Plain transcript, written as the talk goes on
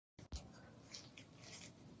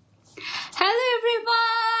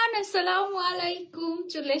আসসালামু আলাইকুম,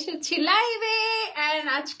 চলে এসেছি লাইভে। এন্ড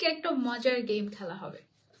আজকে একটা মজার গেম খেলা হবে।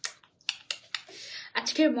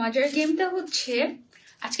 আজকের মজার গেমটা হচ্ছে,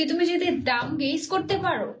 আজকে তুমি যদি দাম গেস করতে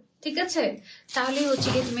পারো, ঠিক আছে, তাহলে হচ্ছে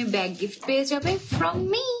কি তুমি ব্যাগ গিফট পেয়ে যাবে ফ্রম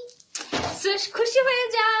মি। খুশি হয়ে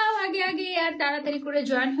যাও আগে আগে, আর তাড়াতাড়ি করে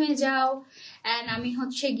জয়েন হয়ে যাও। এন্ড আমি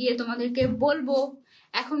হচ্ছে গিয়ে তোমাদেরকে বলবো,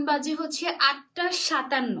 এখন বাজে হচ্ছে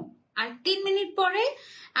 8:57, আর 3 মিনিট পরে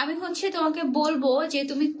আমি হচ্ছে তোমাকে বলবো যে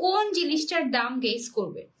তুমি কোন জিনিসটার দাম গেস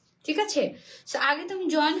করবে, ঠিক আছে? আগে তুমি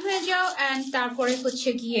জয়েন হয়ে যাও এন্ড তারপরে হচ্ছে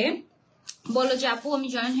গিয়ে বলো যে আপু আমি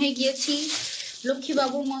জয়েন হয়ে গিয়েছি লক্ষ্মী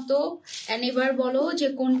বাবুর মতো। এন্ড এবার বলো যে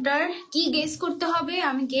কোনটার কি গেস করতে হবে,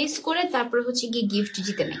 আমি গেস করে তারপরে হচ্ছে গিয়ে গিফট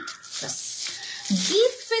জিতে নেই।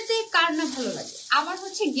 গিফট পেতে কার না ভালো লাগে? আমার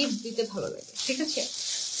হচ্ছে গিফট দিতে ভালো লাগে, ঠিক আছে?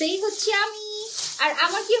 সেই হচ্ছে আমি। আর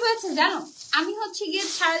আমার কি হয়েছে জানো, আমি হচ্ছে গিয়ে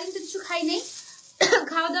সারাদিন তো কিছু খাই নাই,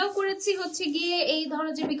 খাওয়া দাওয়া করেছি হচ্ছে গিয়ে এই ধরো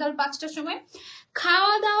যে বিকাল 5টার সময়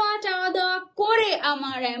খাওয়া দাওয়া করে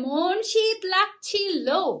আমার এমন শীত লাগছিল।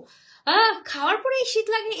 খাওয়ার পরে শীত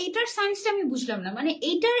লাগে, এটার সায়েন্সটা আমি বুঝলাম না। মানে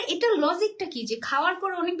এটার লজিকটা কি যে খাওয়ার পর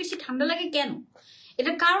অনেক বেশি ঠান্ডা লাগে কেন?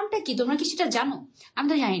 এটার কারণটা কি তোমরা কি সেটা জানো? আমি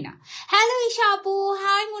তো জানি না। হ্যালো ঈশা আপু,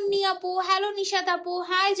 হাই মুন্নি আপু, হ্যালো নিশাত আপু,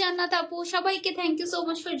 হাই জান্নাত আপু, সবাইকে thank you so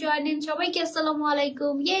much for joining. সবাইকে আসসালামু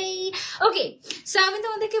আলাইকুম। ইয়েই। ওকে, সো আমি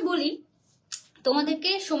তোমাদেরকে বলি,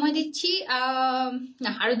 তোমাদেরকে সময় দিচ্ছি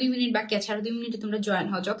না, আরো 2 মিনিট বাকি আছে। আরো 2 মিনিটে তোমরা জয়েন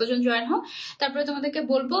হও, যতজন জয়েন হও। তারপরে তোমাদেরকে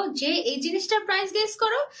বলবো যে এই জিনিসটার প্রাইস গেস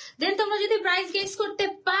করো। দেন তোমরা যদি প্রাইস গেস করতে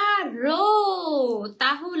পারো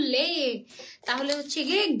তাহলে তাহলে হচ্ছে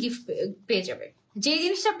গিয়ে গিফট পেয়ে যাবে। যে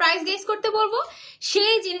জিনিসটা প্রাইস গেস করতে বলবো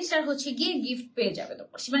সেই জিনিসটার হচ্ছে গিয়ে গিফট পেয়ে যাবে। তো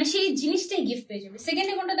মানে সেই জিনিসটাই গিফট পেয়ে যাবে।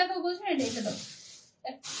 সেকেন্ডে কোনটা দেখো বলছো না, এটা দাও।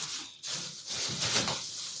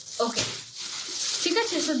 ওকে, ঠিক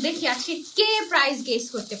আছে। তো দেখি আজকে কে প্রাইজ গেস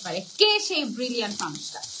করতে পারে, কে সেই ব্রিলিয়ান্ট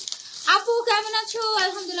মানুষটা। আপু কেমন আছো?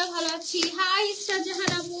 আলহামদুলিল্লাহ ভালো আছি। হাই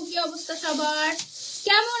জাহান আপু, কি অবস্থা সবার?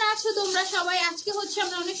 কেমন আছো তোমরা সবাই? আজকে হচ্ছে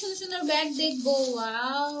আমরা অনেক সুন্দর সুন্দর ব্যাগ দেখবো।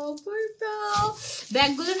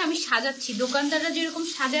 ব্যাগগুলো না আমি সাজাচ্ছি, দোকানদাররা যেরকম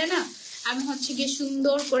সাজায় না, আমি হচ্ছে গিয়ে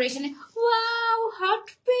সুন্দর করে এখানে। Wow, hot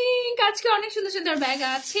pink. আজকে অনেক সুন্দর সুন্দর ব্যাগ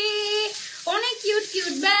আছে, অনেক কিউট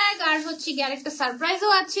কিউট ব্যাগ। আর হচ্ছে গিয়ে আরেকটা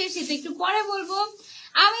সারপ্রাইজও আছে, সেটা একটু পরে বলবো।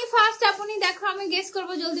 আমি ফার্স্ট, আপনি দেখো আমি গেস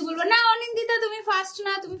করবো, জলদি বলবো না। অনিন্দিতা তুমি ফার্স্ট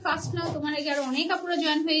না, তুমি ফার্স্ট না, তোমার আগে আরো অনেক আপুরা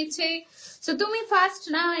জয়েন হয়েছে। তো তুমি ফার্স্ট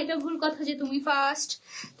না, এটা ভুল কথা যে তুমি ফার্স্ট,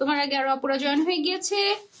 তোমার আগে আরো আপুরা জয়েন হয়ে গিয়েছে।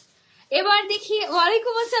 এবার দেখি।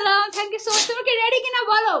 ওয়ালাইকুম আসসালাম, থ্যাংক ইউ সো মাচ। তুমি কি রেডি কিনা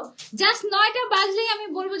বলো? জাস্ট 9টা বাজলেই আমি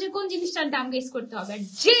বলবো যে কোন জিনিসটার দাম গেস করতে হবে।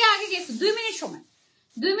 যে আগে গেস, 2 মিনিট সময়,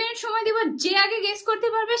 2 মিনিট সময় দিব। যে আগে গেস করতে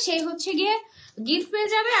পারবে সেই হচ্ছে গিয়ে গিফট পেয়ে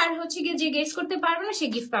যাবে, আর হচ্ছে গিয়ে যে গেস করতে পারবে না সে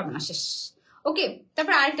গিফট পাবে না। শেষ। ওকে,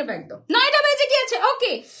 তারপর আরেকটা ব্যাগ দাও। 9টা বেজে গিয়েছে।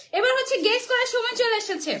 ওকে, এবার হচ্ছে গেস করার সময় চলে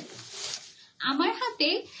এসেছে। আমার হাতে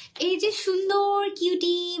এই যে সুন্দর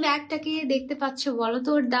কিউটি ব্যাগটাকে দেখতে পাচ্ছ, বলো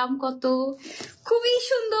তো ওর দাম কত? খুবই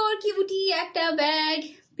সুন্দর কিউটি একটা ব্যাগ,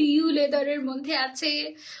 পিউ লেদারের মধ্যে আছে।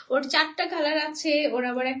 ওর 4টা কালার আছে, ওর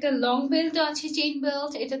আবার একটা লং বেল্টও আছে, চেইন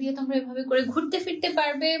বেল্ট। এটা দিয়ে তোমরা এভাবে করে ঘুরতে ফিরতে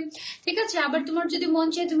পারবে, ঠিক আছে? আবার তোমার যদি মন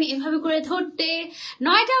চায় তুমি এভাবে করে ধরতে।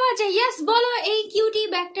 9টা বাজে। ইয়েস, বলো এই কিউটি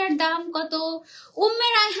ব্যাগটার দাম কত? উম্মে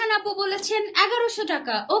রায়হান আপু বলেছেন 1100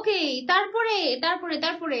 টাকা। ওকে, তারপরে তারপরে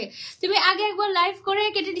তারপরে তুমি আগে একবার লাইভ করে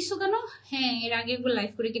কেটে দিছো কেন? হ্যাঁ, এর আগে একবার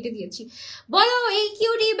লাইভ করে কেটে দিয়েছি। বলো এই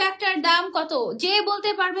কিউটি ব্যাগটার দাম কত? যে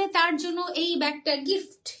বলতে পারবে তার জন্য এই ব্যাগটার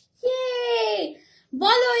গিফট।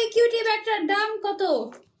 বলো এই কিউটি ব্যাগটার দাম কত?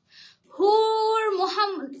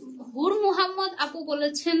 হুর মোহাম্মদ আপু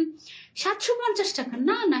বলেছেন 750 টাকা।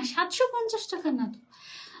 না না, 750 টাকা না তো।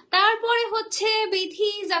 তারপরে হচ্ছে বিধি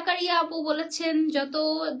জাকারিয়া আপু বলেছেন যত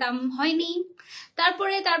দাম হয়নি।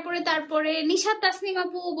 তারপরে তারপরে তারপরে নিশাত তাসনিম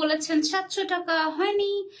আপু বলেছেন 700 টাকা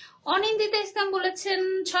হয়নি। অনিন্দিতা ইসলাম বলেছেন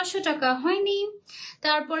 600 টাকা হয়নি।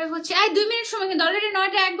 তারপরে হচ্ছে 2 মিনিট সময়, কিন্তু অলরেডি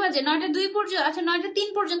 9টা 1 বাজে। 9টা 2 পর্যন্ত, আচ্ছা 9টা 3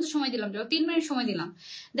 পর্যন্ত সময় দিলাম, 3 মিনিট সময় দিলাম।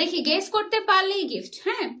 দেখি গেস করতে পারলেই গিফট।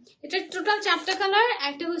 হ্যাঁ, এটা টোটাল 4টা কালার,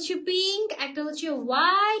 একটা হচ্ছে পিঙ্ক, একটা হচ্ছে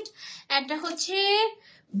হোয়াইট, একটা হচ্ছে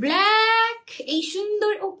ব্ল্যাক। এই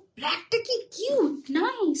সুন্দর, ও ব্ল্যাকটা কি কিউট,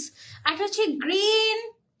 নাইস। আর হচ্ছে গ্রিন,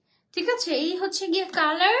 ঠিক আছে? এই হচ্ছে গিয়ে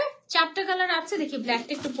কালার, 4টা কালার আছে। দেখি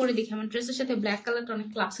ব্ল্যাকটা একটু পরে দেখি, আমার ড্রেসের সাথে ব্ল্যাক কালারটা অনেক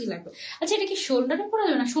ক্লাসি লাগবে। আচ্ছা, এটা কি শোল্ডারে পরা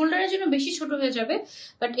যাবে না? শোল্ডারের জন্য বেশি ছোট হয়ে যাবে,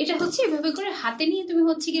 বাট এটা হচ্ছে এভাবে করে হাতে নিয়ে তুমি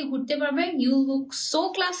হচ্ছে গিয়ে ঘুরতে পারবে। You look so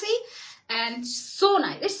classy and so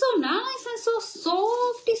nice. It's so nice and so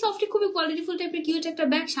softy, খুবই কোয়ালিটিফুল টাইপের কিউট একটা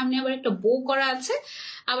ব্যাগ। সামনে আবার একটা বো করা আছে,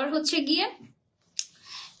 আবার হচ্ছে গিয়ে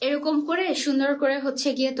এরকম করে সুন্দর করে হচ্ছে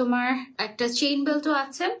গিয়ে তোমার একটা চেইন বেল্টও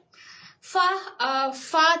আছে।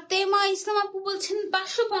 ফাতেমা ইসলাম আপু বলছেন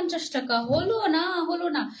 550 টাকা। হলো না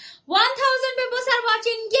 1000 people are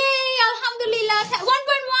watching, yay, alhamdulillah,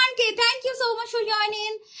 1.1k, thank you so much for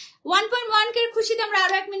joining. 1.1k এর খুশিতে আমরা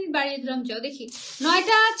আরো 1 মিনিট বাড়িয়ে দিলাম। যাও দেখি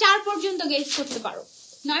 9টা 4 পর্যন্ত গেস করতে পারো,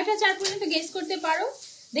 9টা 4 পর্যন্ত গেস করতে পারো।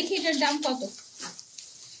 দেখি এটার দাম কত।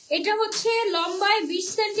 এটা হচ্ছে লম্বায় 20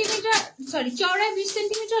 সেন্টিমিটার, সরি চওড়ায় 20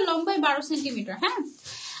 সেন্টিমিটার, লম্বায় 12 সেন্টিমিটার। হ্যাঁ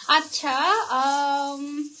আচ্ছা,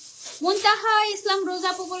 মুনতাহা ইসলাম রোজা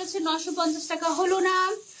আপু বলেছেন 950 টাকা। হলো না।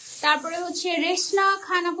 তারপরে হচ্ছে রেশনা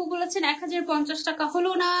খান আপু বলেছেন 1050 টাকা।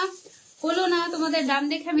 হলো না। তোমাদের দাম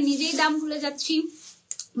দেখে আমি নিজেই দাম ভুলে যাচ্ছি।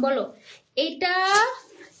 বলো এটা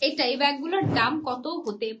এই ব্যাগগুলোর দাম কত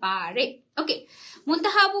হতে পারে? ওকে,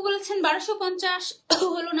 মুনতাহা আপু বলেছেন 1250।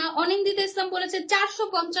 হলো না। অনিন্দিতা ইসলাম বলেছে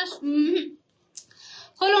 450।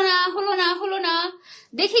 হলো না।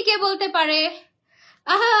 দেখি কে বলতে পারে।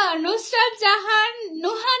 আহা, নুসরাত জাহান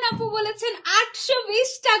নুহান আপু বলেছেন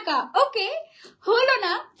 820 টাকা। ওকে, হলো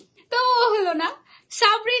না।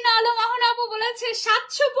 সাবরিন আলম আহন আপু বলেছে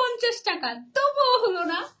 750 টাকা, তবুও হলো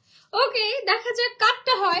না। ওকে, দেখা যাক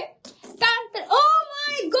কাটটা হয়। ও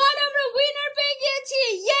মাই গড, আমরা উইনার পেয়ে গিয়েছি।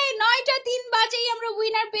 ইয়ে, 9টা 3 বাজেই আমরা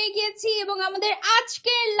উইনার পেয়ে গিয়েছি এবং আমাদের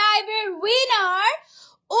আজকের লাইভের উইনার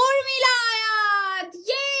উর্মিলা আয়াত।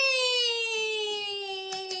 ইয়ে,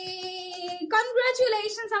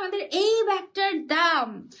 কনগ্রাচুলেশনস। আমাদের এই ব্যাগটার দাম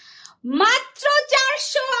মাত্র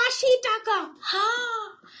 480 টাকা। হ্যাঁ,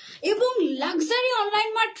 এবং লাক্সারি অনলাইন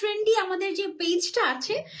মার্ট ট্রেন্ডি আমাদের যে পেজটা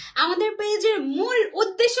আছে, আমাদের পেজের মূল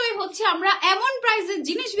উদ্দেশ্যই হচ্ছে আমরা এমন প্রাইসের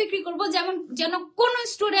জিনিস বিক্রি করব যেন কোন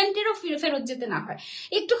স্টুডেন্টেরও ফেরত যেতে না হয়।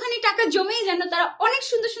 একটুখানি টাকা জমেই যেন তারা অনেক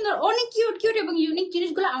সুন্দর অনেক কিউট এবং ইউনিক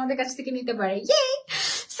জিনিসগুলো আমাদের কাছ থেকে নিতে পারে।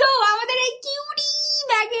 সো আমাদের এই কিউটি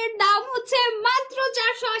ব্যাগের দাম হচ্ছে মাত্র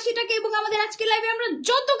 480 টাকা এবং আমাদের আজকে লাইভে আমরা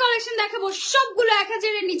যত কালেকশন দেখাবো সবগুলো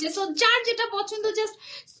 1000 এর নিচে। সো যার যেটা পছন্দ জাস্ট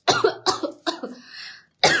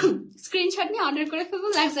স্ক্রিনশট নিয়ে অর্ডার করে ফেলবো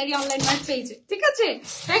লাক্সারি অনলাইন মার্ট পেজে। ঠিক আছে,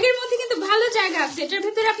 ব্যাগের মধ্যে কিন্তু ভালো জায়গা আছে, এটার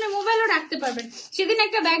ভিতরে আপনি মোবাইলও রাখতে পারবেন। সেদিন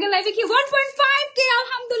একটা ব্যাগের লাইভে কি 1.5k,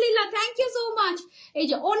 আলহামদুলিল্লাহ, থ্যাংক ইউ সো মাচ। এই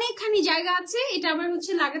যে অনেকখানি জায়গা আছে, এটা আবার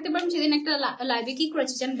হচ্ছে লাগাতে পারবেন। সেদিন একটা লাইভে কি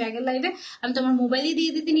করেছি জান, ব্যাগের লাইভে আমি তো আমার মোবাইলই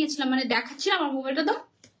দিয়ে দিতে নিয়েছিলাম, মানে দেখাচ্ছিলাম আমার মোবাইলটা দাও,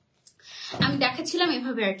 আমি দেখাচ্ছিলাম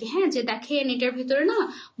এভাবে আর কি। হ্যাঁ, যে দেখেন এটার ভিতরে না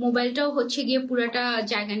মোবাইলটাও হচ্ছে গিয়ে পুরাটা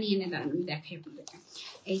জায়গা নিয়ে এনে দেন। আমি দেখাই আপনাদেরকে,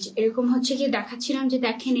 এই যে এরকম হচ্ছে গিয়ে দেখাচ্ছিলাম যে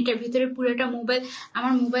দেখেন এটার ভিতরে পুরোটা মোবাইল,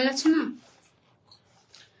 আমার মোবাইল আছে না,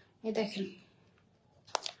 এই দেখেন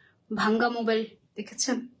ভাঙ্গা মোবাইল,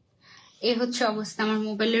 দেখেছেন? এই হচ্ছে অবস্থা আমার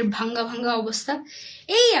মোবাইলের, ভাঙ্গা অবস্থা।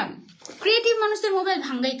 এই ক্রিয়েটিভ মানুষদের মোবাইল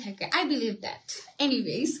ভাঙ্গাই থাকে, I believe that.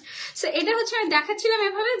 Anyways, so এটা হচ্ছে আমি দেখাচ্ছিলাম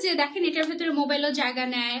এভাবে যে দেখেন এটার ভিতরে মোবাইলও জায়গা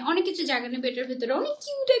নেয়, অনেক কিছু জায়গা নেবে এটার ভিতরে। অনেক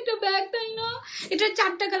কিউট একটা ব্যাগ, তাই না? এটার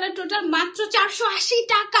 4টা কালার, টোটাল মাত্র 480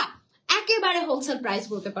 টাকা। একেবারে হোলসেল প্রাইস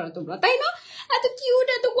বলতে পারো তোমরা, তাই না? এত কিউট,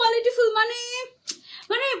 এত কোয়ালিটিফুল, মানে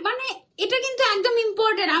মানে মানে এটা কিন্তু একদম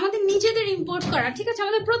ইম্পোর্টেড, আমাদের নিজেদের ইম্পোর্ট করা। ঠিক আছে,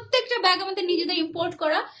 আমাদের প্রত্যেকটা ব্যাগ আমাদের নিজেদের ইম্পোর্ট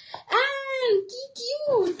করা। কি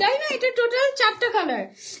কিউট, তাই না? এটা টোটাল 4টা কালার,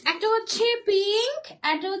 একটা হচ্ছে পিঙ্ক,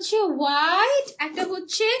 একটা হচ্ছে হোয়াইট, একটা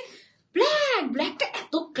হচ্ছে ব্ল্যাক। ব্ল্যাকটা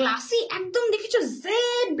এত ক্লাসি, একদম দেখেছো,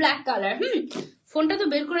 জেড ব্ল্যাক কালার। ফোনটা তো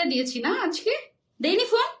বের করে দিয়েছি না, আজকে দেইনি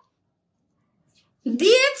ফোন,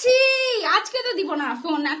 দিয়েছি, আজকে তো দিব না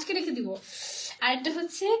ফোন, আজকে রেখে দিব। আর একটা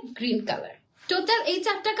হচ্ছে গ্রিন কালার। টোটাল এই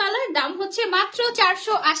 4টা কালার, দাম হচ্ছে মাত্র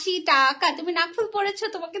 480 টাকা। তুমি নাকফুল পরেছো,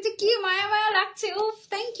 তোমাকে যে কি মায়া লাগছে, ও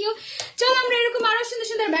থ্যাংক ইউ। চলো আমরা এরকম আরো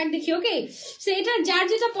সুন্দর ব্যাগ দেখি। ওকে, সো এটা যার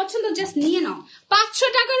যেটা পছন্দ জাস্ট নিয়ে নাও। 500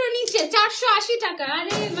 টাকারও নিচে 480 টাকা।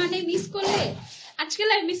 আরে মানে মিস করলে, আজকে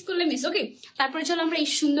লাইভ মিস করলে মিস। ওকে, তারপরে চলো আমরা এই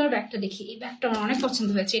সুন্দর ব্যাগটা দেখি। এই ব্যাগটা আমার অনেক পছন্দ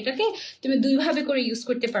হয়েছে, এটাকে তুমি 2 ভাবে করে ইউজ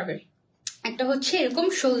করতে পারবে। একটা হচ্ছে এরকম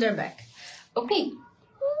শোল্ডার ব্যাগ, ওকে,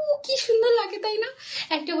 কি সুন্দর লাগে তাই না?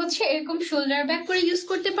 একটা হচ্ছে এরকম শোল্ডার ব্যাগ করে ইউজ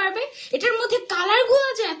করতে পারবে। এটার মধ্যে কালার গুলো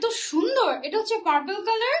যে এত সুন্দর, এটা হচ্ছে পার্পল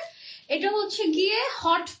কালার, এটা হচ্ছে গিয়ে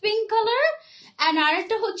হট পিঙ্ক কালার, এন্ড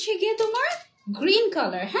আরেকটা হচ্ছে গিয়ে তোমার গ্রিন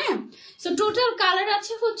কালার। হ্যাঁ, সো টোটাল কালার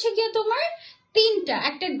আছে হচ্ছে গিয়ে তোমার 3টা,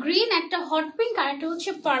 একটা গ্রিন, একটা হট পিঙ্ক, আর একটা হচ্ছে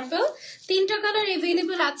পার্পল। 3টা কালার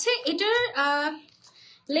এভেলেবল আছে। এটার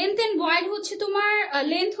লেন্থ এন্ড ওয়াইড হচ্ছে তোমার,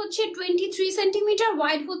 লেন্থ হচ্ছে 23 সেন্টিমিটার,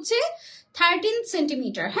 ওয়াইড হচ্ছে 13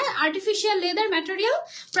 সেন্টিমিটার। হ্যাঁ, আর্টিফিশিয়াল লেদার ম্যাটেরিয়াল।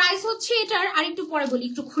 প্রাইস হচ্ছে এটার, আরেকটু পরে বলি,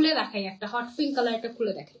 একটু খুলে দেখাই। একটা হট পিঙ্ক কালার, একটা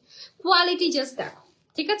খুলে দেখাই, কোয়ালিটি জাস্ট দেখো।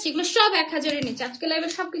 ঠিক আছে, এগুলো সব 1000 এর নিচে, আজকে লাইভে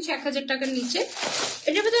সবকিছু 1000 টাকার নিচে।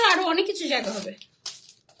 এটার ভিতরে আরো অনেক কিছু জায়গা হবে।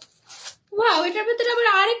 ওয়াও, এটার ভিতরে আবার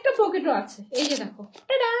আরেকটা পকেটও আছে, এই যে দেখো,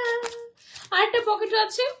 আরেকটা পকেটও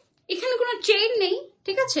আছে। এখানে কোনো চেইন নেই,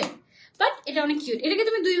 ঠিক আছে, বাট এটা অনেক কিউট। এটাকে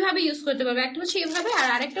তুমি 2 ভাবে ইউজ করতে পারবে, একটা হচ্ছে এভাবে, আর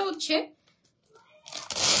আরেকটা হচ্ছে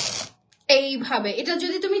এইভাবে এটা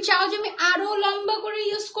যদি তুমি চাও যে আমি আরো লম্বা করে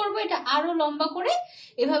ইউজ করবো, এটা আরো লম্বা করে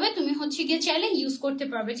এভাবে তুমি হচ্ছে গিয়ে চাইলে ইউজ করতে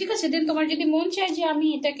পারবে, ঠিক আছে। দেন তোমার যদি মন চায় যে আমি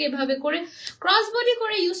এটাকে এভাবে করে ক্রস বডি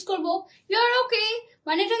করে ইউজ করবো, ইউ আর ওকে,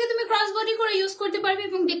 মানে এটাকে তুমি ক্রস বডি করে ইউজ করতে পারবে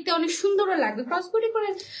এবং দেখতে অনেক সুন্দরও লাগবে। ক্রস বডি করে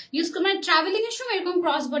ইউজ করে মানে ট্রাভেলিং এর সময় এরকম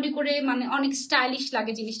ক্রস বডি করে মানে অনেক স্টাইলিশ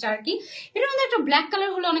লাগে জিনিসটা আর কি। এটার মধ্যে একটা ব্ল্যাক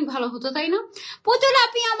কালার হলে অনেক ভালো হতো, তাই না? পুতুল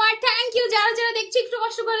আপি আমার থ্যাংক ইউ। যারা যারা দেখছি একটু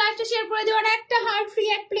কষ্ট করে লাইভটা শেয়ার করে দেওয়ার, একটা হার্ট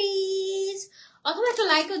রিঅ্যাক্ট প্লিজ, অথবা একটা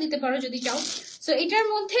লাইকও দিতে পারো যদি চাও। সো এটার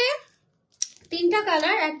মধ্যে 3টা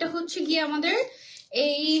কালার, একটা হচ্ছে গিয়ে আমাদের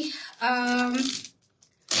এই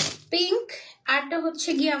পিঙ্ক, আরটা হচ্ছে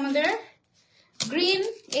গিয়ে আমাদের গ্রিন,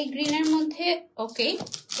 এই গ্রিনের মধ্যে ওকে,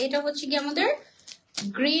 এটা হচ্ছে গিয়ে আমাদের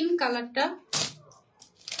গ্রিন কালারটা।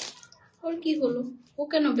 ওর কি হলো, ও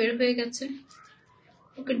কেন বের হয়ে গেছে,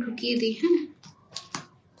 ওকে ঢুকিয়ে দিই। হ্যাঁ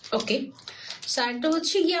ওকে, সাইডটা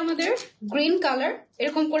হচ্ছে গিয়ে আমাদের গ্রিন কালার,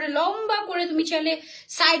 এরকম করে লম্বা করে তুমি চাইলে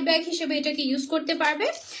সাইড ব্যাগ হিসেবে এটাকে ইউজ করতে পারবে।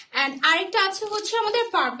 এন্ড আরেকটা আছে হচ্ছে আমাদের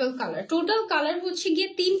পার্পল কালার। টোটাল কালার হচ্ছে গিয়ে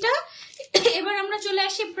 3টা। এবার আমরা চলে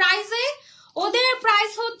আসি প্রাইসে। ওদের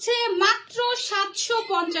প্রাইস হচ্ছে মাত্র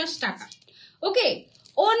 750 টাকা। ওকে,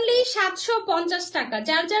 অনলি 750 টাকা।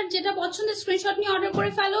 যার যার যেটা পছন্দ স্ক্রিনশট নিয়ে অর্ডার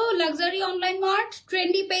করে ফেলো লাক্সারি অনলাইন মার্ট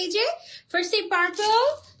ট্রেন্ডি পেজে। ফার্স্টে পার্পল,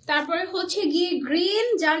 তারপরে হচ্ছে গিয়ে গ্রিন,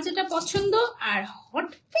 যার যেটা পছন্দ। আর হট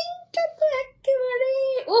পিঙ্কটা তো একেবারে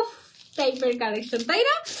উফ টাইপের কালেকশন, তাই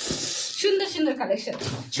না? সুন্দর সুন্দর কালেকশন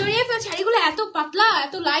ছড়িয়ে ফেলছে। আর এগুলো এত পাতলা,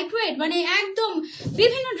 এত লাইট ওয়েট, মানে একদম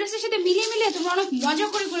বিভিন্ন ড্রেসের সাথে মিলিয়ে মিলিয়ে তোমরা অনেক মজা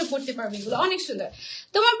করে করে পড়তে পারবে। এগুলো অনেক সুন্দর।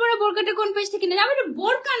 তোমার পরে বোরকাটা কোন পেজ থেকে নেবে? এটা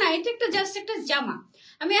বোরকা না, এটা একটা জাস্ট একটা জামা।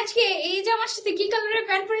 আমি আজকে এই জামার সাথে কি কালারের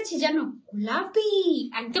প্যান্ট পরেছি জানো? গোলাপি,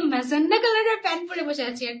 একদম ম্যাজেন্ডা কালারের প্যান্ট পরে বসে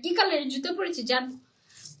আছি। আর কি কালারের জুতো পরেছি জানো?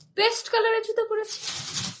 পেস্ট কালারের জুতো পরেছি।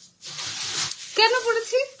 কেন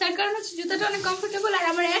পরেছি? তার কারণ হচ্ছে জুতাটা অনেক কমফোর্টেবল। আর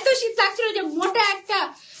আমার এত শীত লাগছিল যে মোটা একটা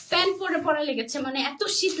প্যান্ট পরে পড়া লেগেছে, মানে এত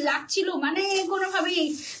শীত লাগছিল, মানে কোনোভাবেই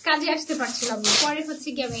কাজে আসতে পারছিলাম না। পরে হচ্ছে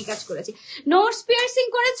কি আমি এই কাজ করেছি। নোজ পিয়ার্সিং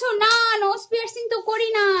করেছো? না, নোজ পিয়ার্সিং তো করি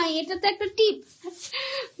নাই, এটা তো একটা টিপ।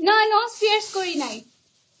 না, নোজ পিয়ার্স করি নাই।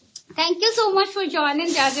 Thank you so much for joining.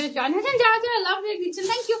 যারা যারা জয়েন হয়েছেন, যারা যারা লাভ দিচ্ছেন,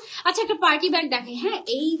 থ্যাংক ইউ। আচ্ছা, একটা পার্টি ব্যাগ দেখে। হ্যাঁ,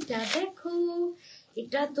 এইটা দেখো,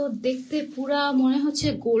 এটা তো দেখতে পুরা মনে হচ্ছে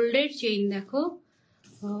গোল্ডের চেইন। দেখো,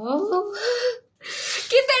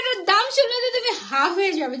 কিন্তু এটার দাম শুনলে তো তুমি হা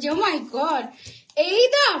হয়ে যাবে যে ও মাই গড, এই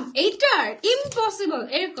দাম, এইটার ইম্পসিবল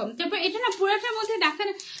এরকম। তারপর এটা না পুরাটার মধ্যে দেখা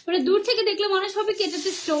না, মানে দূর থেকে দেখলে মানুষ ভাবে কি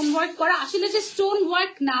এটাতে স্টোন ওয়ার্ক করা, আসলে এটা স্টোন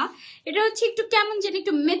ওয়ার্ক না, এটা হচ্ছে একটু কেমন যেন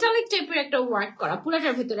একটু মেটালিক টাইপের একটা ওয়ার্ক করা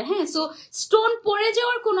পুরাটার ভিতরে। হ্যাঁ, সো স্টোন পড়ে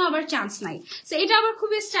যাওয়ার কোনো আবার চান্স নাই। সো এটা আবার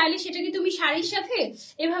খুবই স্টাইলিশ। এটা কি তুমি শাড়ির সাথে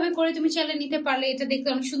এভাবে করে তুমি চাইলে নিতে পারলে, এটা দেখতে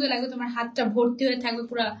অনেক সুন্দর লাগবে, তোমার হাতটা ভর্তি হয়ে থাকবে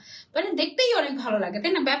পুরা, মানে দেখতেই অনেক ভালো লাগে,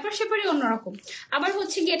 তাই না? ব্যাপার স্যাপারই অন্যরকম। আবার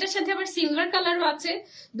হচ্ছে কি এটার সাথে আবার সিলভার কালারও আছে,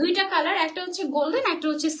 2টা কালার, একটা হচ্ছে গোল্ডেন, একটা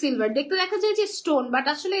হচ্ছে সিলভার। দেখতে দেখা যায় যে স্টোন, বাট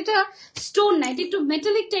আসলে এটা স্টোন না, এটা একটু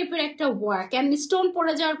মেটালিক টাইপের একটা ওয়ার্ক, এন্ড স্টোন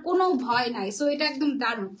পড়ে যাওয়ার কোনো ভয় নাই। সো এটা একদম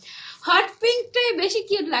দারুণ। হট পিঙ্কটাই বেশি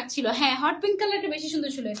কিউট লাগছিল। হ্যাঁ, হট পিঙ্ক কালারটা বেশি সুন্দর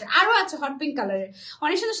ছিল। এটা আরো আছে হট পিঙ্ক কালারের,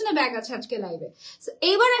 অনেক সুন্দর সুন্দর ব্যাগ আছে আজকে লাইভে।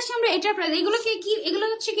 এইবার আসি আমরা এটার প্রাইস। এগুলোকে কি, এগুলো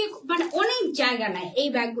হচ্ছে কি মানে অনেক জায়গা নেয়, এই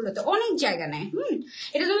ব্যাগগুলোতে অনেক জায়গা নেয়।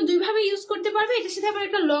 এটা তুমি 2 ভাবে ইউজ করতে পারবে। এটার সাথে আবার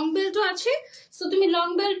একটা লং বেল্টও আছে। সো তুমি লং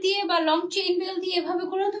বেল্ট দিয়ে বা লং চেইন বেল্ট দিয়ে এভাবে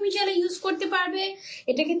করেও তুমি চাইলে ইউজ করতে পারবে।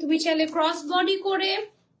 এটাকে তুমি চাইলে ক্রস বডি করে,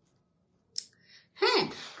 হ্যাঁ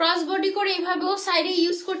ক্রস বডি করে এভাবেও সাইডে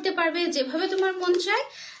ইউজ করতে পারবে, যেভাবে তোমার মন চায়।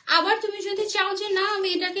 আবার তুমি যদি চাও যে না আমি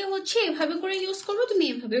এটাকে হচ্ছে এভাবে করে ইউজ করবো, তুমি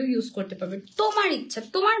এভাবেও ইউজ করতে পারবে, তোমার ইচ্ছা,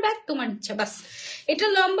 তোমার ব্যাগ তোমার ইচ্ছা। বাস এটা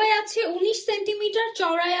লম্বায় আছে 19 সেন্টিমিটার,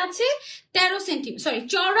 চওড়ায় আছে 13 সেন্টিমিটার, সরি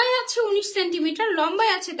চওড়ায় আছে 19 সেন্টিমিটার,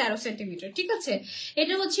 লম্বায় আছে 13 সেন্টিমিটার, ঠিক আছে।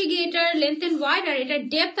 এটা হচ্ছে গিয়ে এটার লেন্থ এন্ড ওয়াইড, আর এটার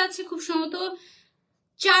ডেপথ আছে খুব সম্ভবত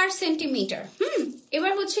 4 সেন্টিমিটার।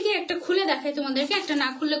 এবার হচ্ছে গিয়ে একটা খুলে দেখাই তোমাদেরকে, একটা না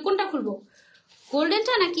খুললে কোনটা খুলবো,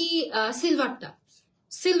 গোল্ডেনটা নাকি সিলভারটা?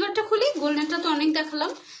 সিলভারটা খুলি, গোল্ডেনটা তো অনেক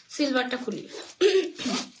দেখালাম, সিলভারটা খুলি।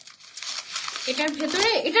 এটার ভেতরে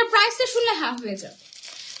এটার প্রাইসটা শুনলে হা হয়ে যাবে।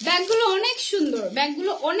 ব্যাগগুলো অনেক সুন্দর,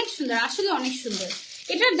 ব্যাগগুলো অনেক সুন্দর, আসলে অনেক সুন্দর।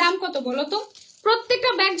 এটার দাম কত বলো তো?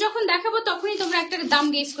 প্রত্যেকটা ব্যাগ যখন দেখাবো তখনই তোমরা একটা দাম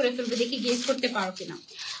গেস করে ফেলবে, দেখি গেস করতে পারো কিনা।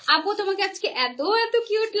 আপু তোমাকে আজকে এত এত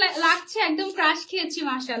কিউট লাগছে, একদম ক্রাশ খেয়েছি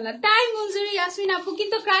মাশাআল্লাহ। তাই মঞ্জুরি ইয়াসমিন আপু,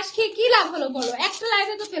 কিন্তু ক্রাশ খেয়ে কি লাভ হলো বলো? একটা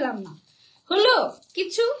লাইভে তো পেলাম না, হলো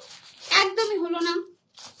কিছু? একদমই হলো না,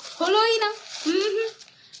 হলোই না।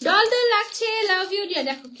 ডল ডল লাগছে, লাভ ইউ ডিয়ার।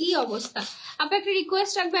 দেখো কি অবস্থা। আপু একটা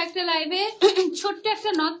রিকোয়েস্ট রাখবে, একটা লাইভে ছোট্ট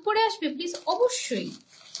একটা নথ পরে আসবে প্লিজ, অবশ্যই।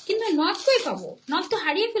 কিন্তু নথ কই পাবো? নথ তো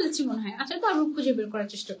হারিয়ে ফেলেছি মনে হয়। আচ্ছা, তো আরো খুঁজে বের করার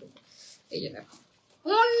চেষ্টা করবো। এই যে দেখো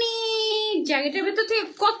অনেক জায়গাটার ভেতর থেকে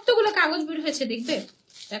কতগুলো কাগজ বের হয়েছে, দেখবে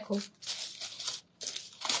দেখো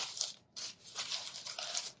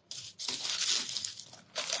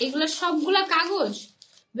এগুলো সবগুলা কাগজ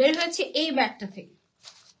বের হয়েছে এই ব্যাগটা থেকে,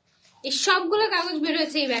 এই সবগুলো কাগজ বের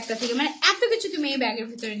হয়েছে এই ব্যাগটা থেকে, মানে এত কিছু তুমি এই ব্যাগের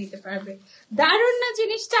ভিতরে নিতে পারবে। দারুণ না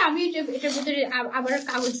জিনিসটা? আমি এটার ভিতরে আবার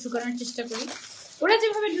কাগজ ঢুকানোর চেষ্টা করি, ওরা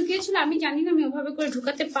যেভাবে ঢুকিয়েছিল আমি জানি না আমি ওভাবে করে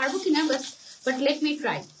ঢুকাতে পারবো কিনা, বাট লেট মি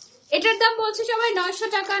ট্রাই। এটার দাম বলছে সবাই 900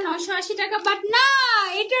 টাকা, 980 টাকা, বাট না,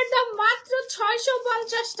 এটার দাম মাত্র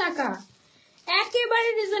 650 টাকা। একেবারে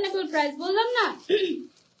রিজনেবল প্রাইস, বললাম না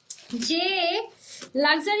যে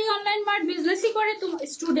লাক্সারি অনলাইন মার্ট বিজনেসই করে তোমার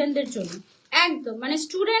স্টুডেন্টদের জন্য, একদম মানে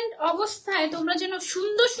স্টুডেন্ট অবস্থায় তোমরা যেন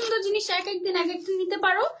সুন্দর সুন্দর জিনিস এক একদিন নিতে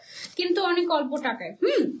পারো, কিন্তু অনেক অল্প টাকায়।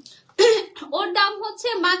 ওর দাম হচ্ছে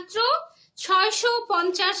মাত্র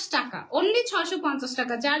 650 টাকা, অনলি 650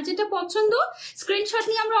 টাকা। যার যেটা পছন্দ স্ক্রিনশট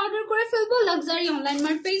নিয়ে আমরা অর্ডার করে ফেলবো লাক্সারি অনলাইন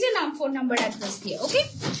মার্ট পেজে, নাম, ফোন নাম্বার, অ্যাড্রেস দিয়ে। ওকে,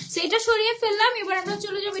 সেটা সরিয়ে ফেললাম, এবার আমরা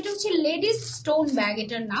চলে যাবো। এটা হচ্ছে লেডিস স্টোন ব্যাগ,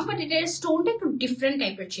 এটার নাম, বাট এটার স্টোনটা একটু ডিফারেন্ট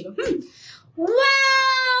টাইপের ছিল।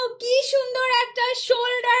 ওয়াও, কি সুন্দর একটা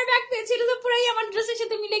শোল্ডার ব্যাগ পেয়েছি, এটা তো পুরাই আমার ড্রেসের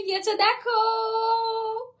সাথে মিলে গিয়েছে। দেখো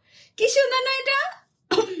কি সুন্দর না এটা?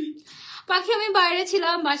 পাখি, আমি বাইরে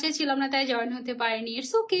ছিলাম, বাসায় ছিলাম না, তাই জয়েন হতে পারিনি।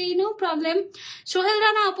 It's okay, no problem. Sohel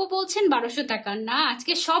Rana আপু বলছেন 1200 টাকা, না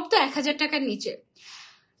আজকে সব তো 1000 টাকার নিচে।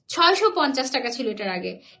 650 টাকা ছিল এটার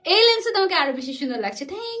আগে। এই লেন্সে তোমাকে আরো বেশি সুন্দর লাগছে,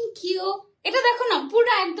 থ্যাংক ইউ। এটা দেখো না,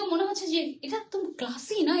 পুরো একদম মনে হচ্ছে যে এটা একদম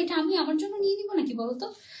ক্লাসি না? এটা আমি আমার জন্য নিয়ে নিবো নাকি বলতো?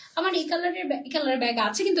 আমার এই কালারের ব্যাগ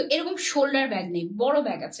আছে, কিন্তু এরকম শোল্ডার ব্যাগ নেই, বড়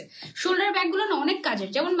ব্যাগ আছে। শোল্ডার ব্যাগ গুলো না অনেক কাজের,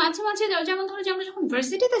 যেমন মাঝে মাঝে যেমন ধরো যে আমরা যখন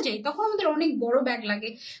ভার্সিটিতে যাই তখন আমাদের অনেক বড় ব্যাগ লাগে,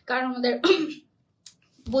 কারণ আমাদের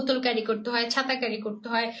বোতল ক্যারি করতে হয়, ছাতা ক্যারি করতে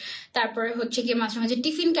হয়, তারপরে হচ্ছে গিয়ে মাঝে মাঝে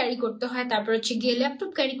টিফিন ক্যারি করতে হয়, তারপরে হচ্ছে গিয়ে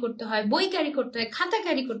ল্যাপটপ ক্যারি করতে হয়, বই ক্যারি করতে হয়, খাতা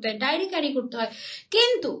ক্যারি করতে হয়, ডায়েরি ক্যারি করতে হয়।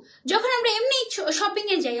 কিন্তু যখন আমরা এমনি শপিং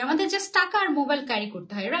এ যাই আমাদের জাস্ট টাকা আর মোবাইল ক্যারি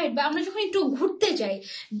করতে হয়, রাইট? বা আমরা যখন একটু ঘুরতে যাই,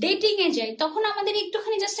 ডেটিং এ যাই, তখন আমাদের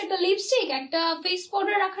একটুখানি জাস্ট একটা লিপস্টিক, একটা ফেস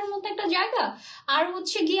পাউডার রাখার মতো একটা জায়গা, আর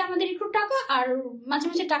হচ্ছে গিয়ে আমাদের একটু টাকা, আর মাঝে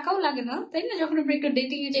মাঝে টাকাও লাগে না, তাই না? যখন আমরা একটু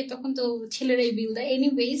ডেটিং এ যাই তখন তো ছেলেরাই বিল দেয়,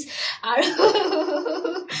 এনিওয়েজ। আর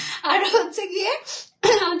আর হচ্ছে গিয়ে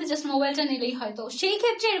আমাদের জাস্ট মোবাইলটা নিলেই হয়। তো সেই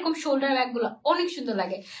ক্ষেত্রে এরকম শোল্ডার ব্যাগ গুলো অনেক সুন্দর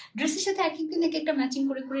লাগে, ড্রেসের সাথে এক একদিন এক একটা ম্যাচিং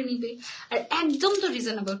করে করে নিবে, আর একদম তো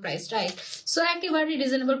রিজনেবল প্রাইস, রাইট? সো একেবারে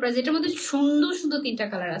রিজনেবল প্রাইস। এটার মধ্যে সুন্দর সুন্দর 3টা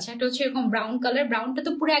কালার আছে। একটা হচ্ছে এরকম ব্রাউন কালার, ব্রাউনটা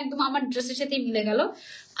তো পুরো একদম আমার ড্রেসের সাথে মিলে গেল।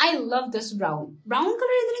 I love this brown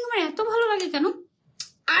colour, ইদানিং আমার এত ভালো লাগে কেন।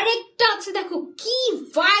 আরেকটা আছে দেখো, কি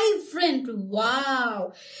ভাইব্রেন্ট, ওয়াও!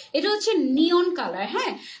 এটা হচ্ছে নিয়ন কালার।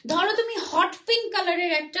 হ্যাঁ, ধরো তুমি হট পিঙ্ক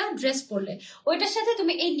কালারের একটা ড্রেস পরলে, ওইটার সাথে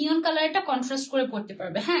তুমি এই নিয়ন কালারটা কন্ট্রাস্ট করে পরতে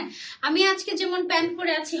পারবে। হ্যাঁ, আমি আজকে যেমন প্যান্ট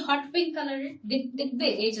পরে আছি হট পিঙ্ক কালারের, দেখবে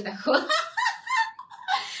এই যে দেখো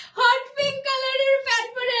হট পিঙ্ক কালারের প্যান্ট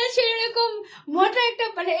পরে আছে, এরকম মোটা একটা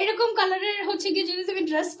মানে এরকম কালারের হচ্ছে গিয়ে যদি তুমি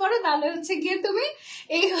ড্রেস পরো তাহলে হচ্ছে গিয়ে তুমি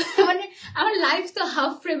এই মানে আমার লাইফ তো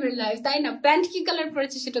হাফ ফ্রেমের লাইফ, তাই না? প্যান্ট কি কালার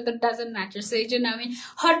পরেছে সেটা তো ডাজন্ট ম্যাটার, সো এই জন্য আমি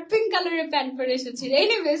হট পিঙ্ক কালারের প্যান্ট পরে এসেছি।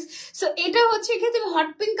 এনিওয়েজ, সো এটা হচ্ছে গিয়ে তুমি হট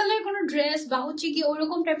পিঙ্ক কালারের কোনো ড্রেস বা হচ্ছে গিয়ে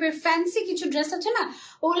ওইরকম টাইপের ফ্যান্সি কিছু ড্রেস আছে না,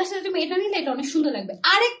 ওগুলোর সাথে তুমি এটা নিলে এটা অনেক সুন্দর লাগবে।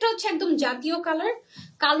 আরেকটা হচ্ছে একদম জাতীয় কালার,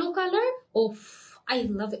 কালো কালার। ওফ, আই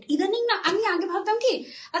লাভ ইট। ইদানিং না, আমি আগে ভাবতাম কি,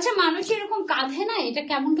 আচ্ছা মানুষ এরকম কাঁধে না এটা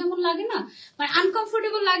কেমন কেমন লাগে না, মানে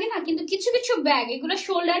আনকমফোর্টেবল লাগে না, কিন্তু কিছু কিছু ব্যাগ এগুলো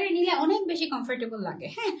শোল্ডারে নিলে অনেক বেশি কমফোর্টেবল লাগে।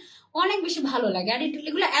 হ্যাঁ, অনেক বেশি ভালো লাগে। আর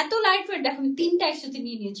এগুলো এত লাইট ওয়েট, দেখো আমি 3টা একসাথে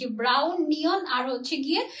নিয়ে নিয়েছি, ব্রাউন, নিয়ন আর হচ্ছে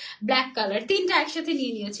গিয়ে ব্ল্যাক কালার, 3টা একসাথে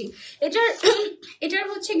নিয়ে নিয়েছি। এটার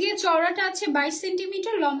হচ্ছে গিয়ে চওড়াটা আছে 22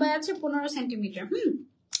 সেন্টিমিটার, লম্বায় আছে 15 সেন্টিমিটার।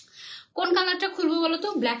 কোন কালারটা খুলবো বলো তো?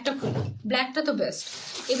 ব্ল্যাকটা খুলবো, ব্ল্যাকটা তো বেস্ট।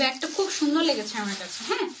 এই ব্যাগটা খুব সুন্দর লেগেছে আমার কাছে।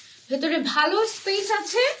 হ্যাঁ, ভেতরে ভালো স্পেস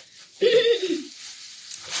আছে।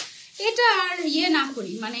 এটা আর ইয়ে না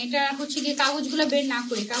করি, মানে এটা হচ্ছে গিয়ে কাগজগুলো বের না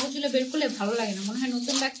করি, কাগজগুলো বের করলে ভালো লাগে না, মনে হয়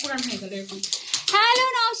নতুন ব্যাগ পুরান হয়ে গেল এরকম। হ্যালো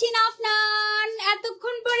নওশিন আফনান,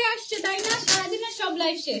 এতক্ষণ পরে আসছে তাই না? সারাদিনের সব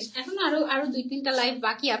লাইভ শেষ, এখন আরো 2-3টা লাইভ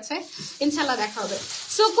বাকি আছে, ইনশাল্লাহ দেখা হবে।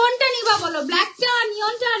 সো কোনটা নিবা বলো, ব্ল্যাকটা,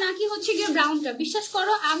 নিয়নটা, নাকি হচ্ছে গিয়ে ব্রাউনটা? বিশ্বাস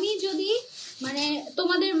করো, আমি যদি মানে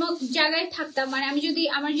তোমাদের জায়গায় থাকতাম, মানে আমি যদি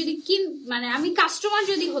মানে আমি কাস্টমার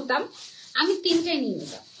যদি হতাম, আমি 3টাই নিয়ে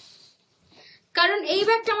নিতাম। কারণ এই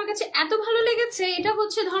ব্যাগটা আমার কাছে এত ভালো লেগেছে। এটা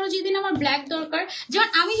হচ্ছে ধরো যেদিন আমার ব্ল্যাক দরকার, যেমন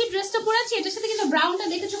আমি যে ড্রেসটা পরেছি এটার সাথে কিন্তু ব্রাউনটা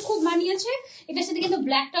দেখেছো খুব মানিয়েছে, এটার সাথে কিন্তু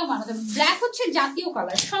ব্ল্যাকটাও মানাবে। ব্ল্যাক হচ্ছে জাতীয়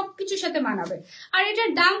কালার, সবকিছুর সাথে মানাবে। আর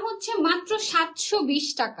এটার দাম হচ্ছে মাত্র 720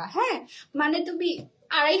 টাকা। হ্যাঁ, মানে তুমি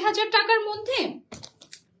 2500 টাকার মধ্যে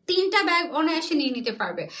তিনটা ব্যাগ অনায়াসে নিয়ে নিতে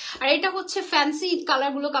পারবে। আর এটা হচ্ছে ফ্যান্সি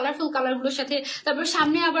কালারগুলো, কালারফুল কালারগুলোর সাথে, তারপর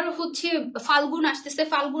সামনে আবার হচ্ছে ফাল্গুন আসতেছে,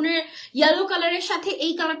 ফাল্গুনের ইয়েলো কালারের সাথে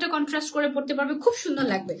এই কালারটা কন্ট্রাস্ট করে পড়তে পারবে, খুব সুন্দর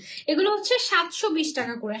লাগবে। এগুলো হচ্ছে 720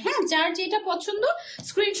 টাকা করে। হ্যাঁ, যার যেটা পছন্দ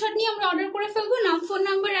স্ক্রিনশট নিয়ে আমরা অর্ডার করে ফেলবো, নাম, ফোন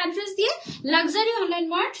নাম্বার, অ্যাড্রেস দিয়ে লাক্সারি অনলাইন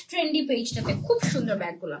মার্ট ট্রেন্ডি পেজটাতে। খুব সুন্দর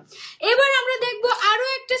ব্যাগগুলো। এবার আমরা দেখবো আরো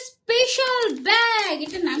একটা স্পেশাল ব্যাগ,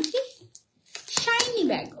 এটার নাম কি, শাইনি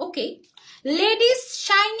ব্যাগ। ওকে, লেডিস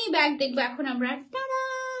শাইনি ব্যাগ দেখবো এখন আমরা।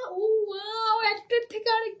 ও ওয়াও, একটার থেকে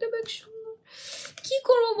আরেকটা ব্যাগ সুন্দর। কি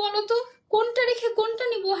করবো বলো তো, কোনটা রেখে কোনটা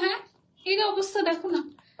নিবো? হ্যাঁ, এই অবস্থা দেখো না,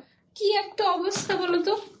 কি একটা অবস্থা বলো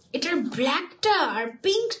তো। এটার ব্ল্যাকটা আর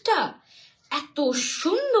পিঙ্কটা এত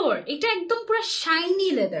সুন্দর, এটা একদম পুরো শাইনি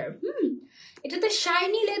লেদার। এটাতে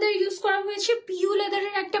শাইনি লেদার ইউজ করা হয়েছে, পিউ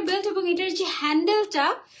লেদারের একটা বেল্ট, এবং এটার যে হ্যান্ডেলটা,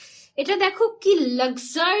 এটা দেখো কি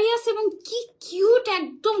লাক্সারিয়াস এবং কি কিউট,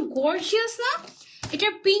 একদম গর্জিয়াস না?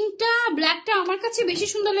 এটার পিঙ্কটা ব্ল্যাকটা আমার কাছে বেশি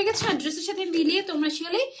সুন্দর লেগেছে, আর ড্রেসের সাথে মিলিয়ে তোমরা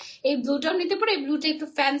শিখলে এই ব্লুটাও নিতে পারো। এই ব্লুটা একটু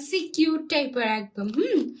ফ্যান্সি কিউট টাইপের একদম,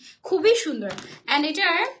 খুবই সুন্দর। অ্যান্ড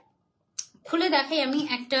এটার খুলে দেখাই আমি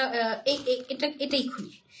একটা, এটাই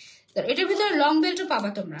খুলি। এটার ভিতরে লং বেল্টও পাবা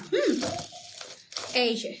তোমরা।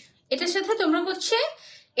 এই যে এটার সাথে তোমরা হচ্ছে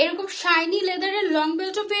এরকম শাইনি লেদারের লং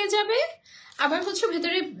বেল্টও পেয়ে যাবে, আবার হচ্ছে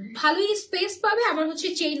ভেতরে ভালোই স্পেস পাবে, আবার হচ্ছে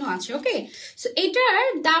চেইনও আছে। ওকে, সো এটার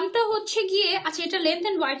দামটা হচ্ছে গিয়ে, আচ্ছা এটা লেন্থ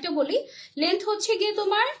এন্ড ওয়াইডটা বলি। লেন্থ হচ্ছে গিয়ে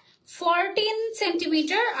তোমার 14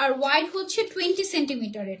 সেন্টিমিটার আর ওয়াইড হচ্ছে 20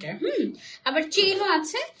 সেন্টিমিটার এটার। আবার চেইনও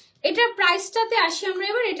আছে। এটার প্রাইসটাতে আসি আমরা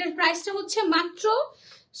এবার। এটার প্রাইসটা হচ্ছে মাত্র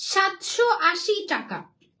 780 টাকা।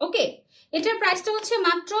 ওকে, এটার প্রাইসটা হচ্ছে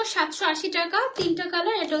মাত্র 780 টাকা। তিনটা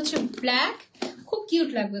কালার, এটা হচ্ছে ব্ল্যাক, খুব কিউট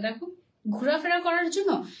লাগবে দেখো, ঘোরাফেরা করার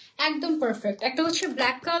জন্য একদম পারফেক্ট। একটা হচ্ছে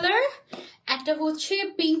ব্ল্যাক কালার, একটা হচ্ছে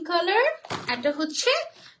পিঙ্ক কালার, একটা হচ্ছে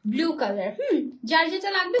ব্লু কালার। যার যেটা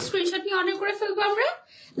লাগবে স্ক্রিনশট নিয়ে অর্ডার করে ফেলবো আমরা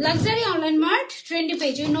লাক্সারি অনলাইন মার্ট ট্রেন্ডি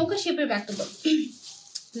পেজে। নৌকা শেপের ব্যাগটা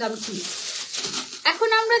দাম কি। এখন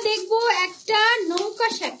আমরা দেখবো একটা নৌকা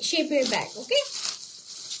শেপের ব্যাগ। ওকে,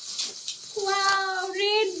 ওয়াও,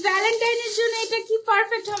 রেড ভ্যালেন্টাইনের জন্য এটা কি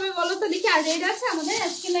পারফেক্ট হবে বলো তো দেখি। আর রেড আছে আমাদের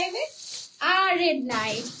আজকে লাইভে? আর রেড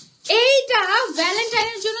নাই। এইটা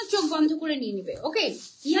ভ্যালেন্টাইনের জন্য চোখ বন্ধ করে নিয়ে নিবে। ওকে,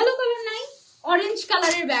 ইয়েলো কালার নাই, অরেঞ্জ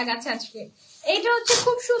কালারের ব্যাগ আছে আজকে। এটা হচ্ছে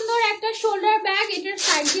খুব সুন্দর একটা শোল্ডার ব্যাগ। এটার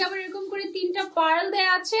সাইড দিয়ে আবার এরকম করে তিনটা পার্ল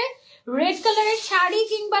দেয়া আছে। রেড কালারের শাড়ি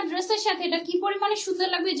কিংবা ড্রেসের সাথে এটা কি পরিমাণে সুন্দর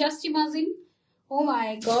লাগবে, জাস্ট ইমাজিন। ও মাই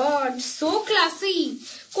গড, সো ক্লাসি।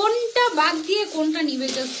 কোনটা বাদ দিয়ে কোনটা নিবে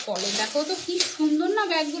জাস্ট বলো। দেখো তো কি সুন্দর না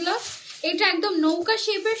ব্যাগগুলো। এটা একদম নৌকা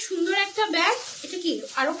শেপের সুন্দর একটা ব্যাগ। এটা কি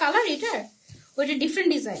আরো কালার এটার? ওইটা ডিফারেন্ট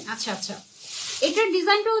ডিজাইন। আচ্ছা আচ্ছা, এটার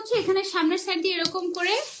ডিজাইনটা হচ্ছে এখানে সামনের সাইড দিয়ে এরকম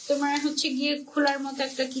করে তোমার হচ্ছে গিয়ে খোলার মতো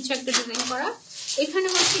একটা কিছু একটা ডিজাইন করা। এখানে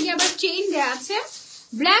হচ্ছে গিয়ে আবার চেইন দেওয়া আছে।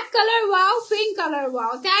 Black colour, wow, pink colour,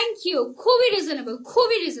 wow, thank you. খুবই রিজনেবল,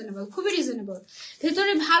 খুবই রিজনেবল, খুবই রিজনেবল।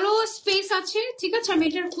 ভেতরে ভালো স্পেস আছে। ঠিক আছে, আমি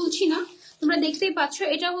এটার খুলছি না, তোমরা দেখতেই পাচ্ছ।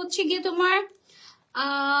 এটা হচ্ছে গিয়ে তোমার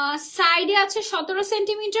সাইডে আছে 17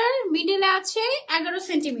 সেন্টিমিটার, মিডিলে আছে 11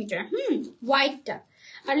 সেন্টিমিটার। হোয়াইটটা।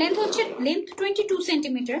 আর লেন্থ হচ্ছে 22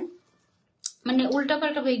 সেন্টিমিটার, মানে উল্টা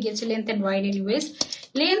পাল্টা হয়ে গিয়েছে length and wide. Anyways,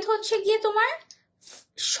 length হচ্ছে গিয়ে তোমার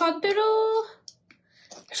 17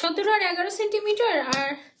 আর 11 সেন্টিমিটার, আর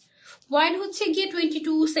ওয়াইড হচ্ছে গিয়ে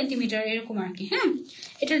 22 সেন্টিমিটার এরকম আর কি। হ্যাঁ,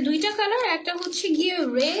 এটার দুইটা কালার, একটা হচ্ছে গিয়ে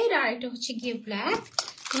রেড আর একটা হচ্ছে গিয়ে ব্ল্যাক।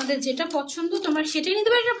 তোমাদের যেটা পছন্দ তোমরা সেটাই নিতে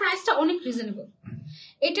পারো। এটার প্রাইসটা অনেক রিজনেবল।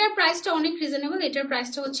 এটার প্রাইসটা অনেক রিজনেবল। এটার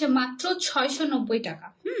প্রাইসটা হচ্ছে মাত্র 690 টাকা।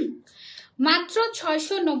 মাত্র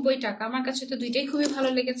 690 টাকা। আমার কাছে তো দুইটাই খুবই ভালো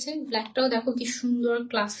লেগেছে। ব্ল্যাকটাও দেখো কি সুন্দর,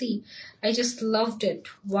 classy. I just loved it.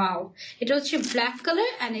 Wow, এটা হচ্ছে ব্ল্যাক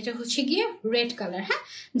কালার এন্ড এটা হচ্ছে গিয়ে রেড কালার। হ্যাঁ,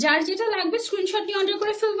 যার যেটা লাগবে স্ক্রিনশট নিয়ে অর্ডার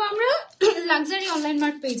করে ফেলবো আমরা লাক্সারি অনলাইন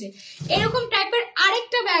মার্ট পেজে। এরকম টাইপের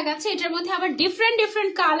আরেকটা ব্যাগ আছে, এটার মধ্যে আবার ডিফারেন্ট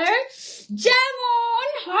ডিফারেন্ট কালার, যেমন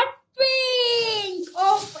হট পিঙ্ক।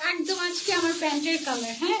 ওফ, একদম আজকে আমার প্যান্টের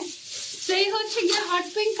কালার। হ্যাঁ, সেই হচ্ছে গিয়ে হট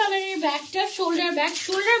পিঙ্ক কালারের ব্যাগটা, shoulder bag.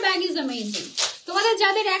 Shoulder bag is amazing. তোমাদের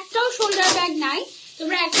যাদের একটাও শোল্ডার ব্যাগ নাই,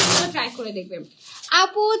 তোমরা একটা ট্রাই করে দেখবে।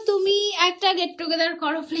 আপু তুমি একটা গেট টুগেদার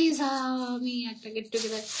করো প্লিজ। আমি একটা গেট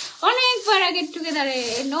টুগেদার, অনেকবার গেট টুগেদারে।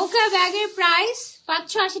 নৌকা ব্যাগের প্রাইস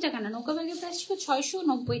 580 টাকা না, নৌকা ব্যাগের প্রাইস ছিল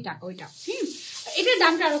 690 টাকা ওইটা। এটার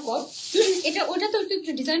দামটা আরো কম। এটা ওটা তো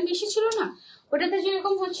একটু ডিজাইন বেশি ছিল না, ওটাতে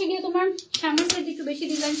যেরকম হচ্ছে গিয়ে তোমার সামনের সাইড একটু বেশি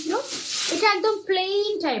ডিজাইন ছিল। এটা একদম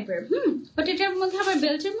প্লেন টাইপের। বাট এটার মধ্যে আবার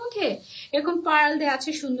বেল্টের মধ্যে এরকম পার্ল দেওয়া আছে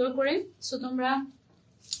সুন্দর করে। সো তোমরা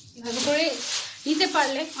এভাবে করে নিতে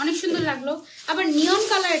পারলে অনেক সুন্দর লাগলো। আবার নিয়ন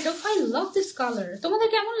কালার, এটা আই লাভ দিস কালার। তোমাদের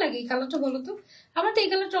কেমন লাগে এই কালারটা বলো তো? আমার তো এই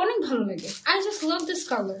কালারটা অনেক ভালো লাগে। I just love this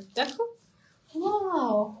colour. দেখো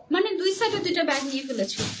ওয়াও, মানে দুই সাইডে দুইটা ব্যাগ নিয়ে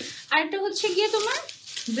ফেলেছি। আর একটা হচ্ছে গিয়ে তোমার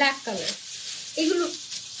ব্ল্যাক কালার। এগুলো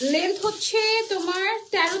লেন্থ হচ্ছে তোমার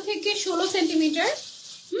 13 থেকে 16 সেন্টিমিটার।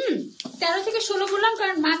 13 থেকে 16 বললাম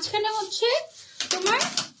কারণ মাঝখানে হচ্ছে তোমার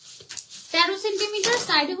 13 সেন্টিমিটার,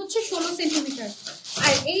 সাইডে হচ্ছে 16 সেন্টিমিটার।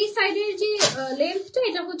 আর এই সাইডের যে লেন্থটা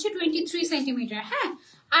এটা হচ্ছে 23 সেন্টিমিটার। হ্যাঁ,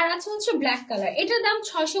 আর আছে হচ্ছে ব্ল্যাক কালার। এটার দাম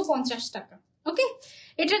 650 টাকা। ওকে,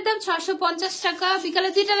 এটার দাম 650 টাকা। বিকালে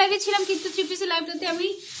 2টা লাইভে ছিলাম কিন্তু 3 পিসের লাইভটাতে আমি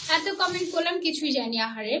এত কমেন্ট করলাম কিছুই জানি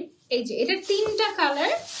আহারে। এই যে এটা 3টা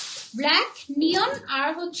কালার, ব্ল্যাক, নিয়ন আর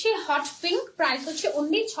হচ্ছে হট পিঙ্ক। প্রাইস হচ্ছে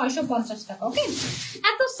অনলি 650 টাকা। ওকে,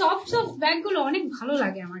 এত সফট সফট ব্যাগ গুলো অনেক ভালো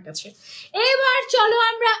লাগে আমার কাছে। এবার চলো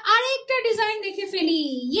আমরা আরেকটা ডিজাইন দেখে ফেলি।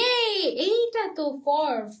 ইয়ে, এইটা তো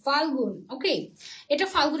ফর ফাল্গুন। ওকে, এটা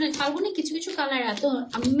ফাল্গুনে কিছু কিছু কালার এত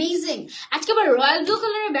অ্যামেজিং। আজকে আবার রয়্যাল ব্লু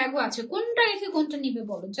কালারের ব্যাগও আছে। কোনটা রেখে কোনটা নিবে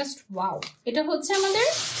বলো? Just wow. এটা হচ্ছে আমাদের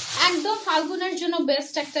একদম ফাল্গুনের জন্য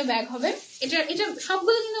বেস্ট একটা ব্যাগ হবে। এটা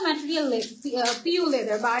সবগুলো কিন্তু ম্যাটেরিয়াল পিউ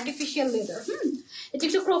লেদার বা আর্টিফিশিয়াল লেদার। এটা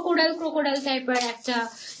একটু ক্রোকোডাইল টাইপের একটা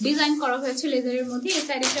ডিজাইন করা হয়েছে লেদারের মধ্যে। এই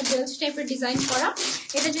সাইডে একটা বেল্ট টাইপের ডিজাইন করা।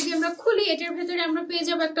 এটা যদি আমরা খুলি এটার ভেতরে আমরা পেয়ে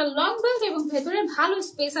যাবো একটা লং বেল্ট এবং ভেতরে ভালো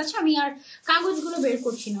স্পেস আছে। আমি আর কাগজগুলো বের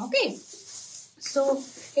করছি না। ওকে, সো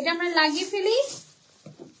এটা আমরা লাগিয়ে ফেলি।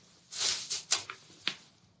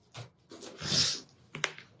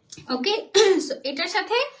 ওকে, সো এটার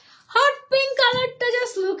সাথে হট পিঙ্ক কালারটা,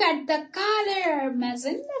 just look at the colour,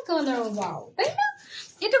 magenta colour. Wow, তাই না?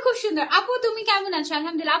 এটা খুব সুন্দর। আপু তুমি কেমন আছো?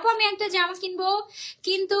 আলহামদুলিল্লাহ। আপু আমি একটা জামা কিনবো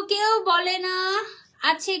কিন্তু কেউ বলে না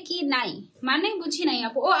আছে কি নাই, মানে বুঝি নাই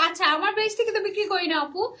আপু। ও আচ্ছা, আমার পেজ থেকে তো বিক্রি করি না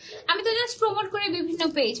আপু, আমি তো জাস্ট প্রমোট করি বিভিন্ন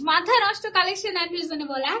পেজ। মাথা নষ্ট কালেকশন এন্ড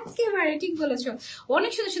রিজনেবল, একেবারে ঠিক বলেছো।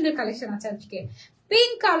 অনেক সুন্দর সুন্দর কালেকশন আছে আজকে।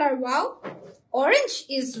 Pink colour wow, orange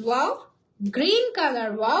is wow, green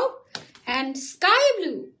colour wow, and sky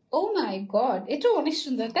blue. O my god, এটা অনেক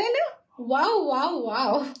সুন্দর তাই না? Wow wow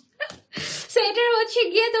wow. সো এটার হচ্ছে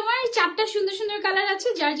গিয়ে তোমার 4টা সুন্দর সুন্দর কালার আছে,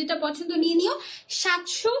 যার যেটা পছন্দ নিয়ে নিও।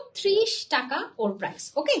 730 টাকা ওর প্রাইস।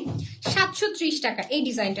 ওকে, 730 টাকা এই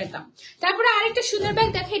ডিজাইনটার দাম। তারপরে আরেকটা সুন্দর ব্যাগ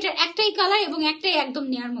দেখো, এটার একটাই কালার এবং একটাই একদম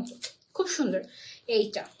নেয়ার মতো, খুব সুন্দর।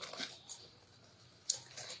 এইটা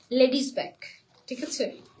লেডিস ব্যাগ, ঠিক আছে?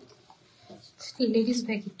 লেডিস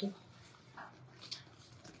ব্যাগ একটু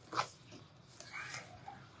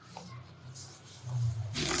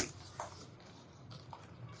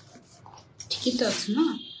ঠিকই তো আছে না?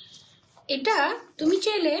 এটা তুমি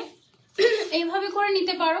চাইলে এইভাবে করে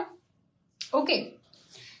নিতে পারো। ওকে,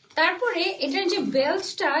 তারপরে এটার যে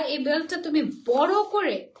বেল্টটা, এই বেল্টটা তুমি বড়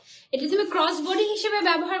করে এটা তুমি ক্রস বডি হিসেবে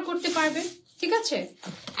ব্যবহার করতে পারবে, ঠিক আছে?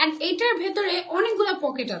 এন্ড এটার ভেতরে অনেকগুলো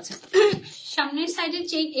পকেট আছে। সামনের সাইডে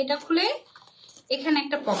চেক এটা খুলে এখানে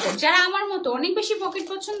একটা পকেট। যারা আমার মতো অনেক বেশি পকেট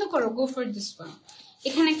পছন্দ করো, গো ফর দিস ওয়ান।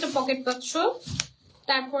 এখানে একটা পকেট পাচ্ছ,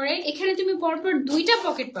 তারপরে এখানে তুমি পরপর 2টা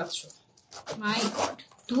পকেট পাচ্ছ। মাই গড,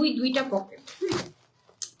 দুইটা পকেট।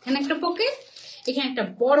 এখানে একটা পকেট, এখানে একটা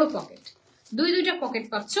বড় পকেট, দুইটা পকেট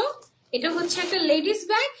পাচ্ছ। এটা হচ্ছে একটা লেডিস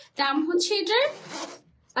ব্যাগ। দাম হচ্ছে এটার,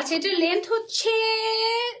 আচ্ছা এটার লেন্থ হচ্ছে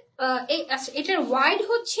আচ্ছা এটার ওয়াইড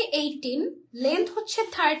হচ্ছে 18, লেন্থ হচ্ছে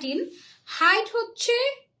 13, হাইট হচ্ছে,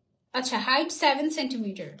 আচ্ছা হাইট 7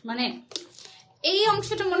 সেন্টিমিটার, মানে এই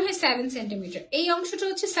অংশটা মনে হয় 7 সেন্টিমিটার, এই অংশটা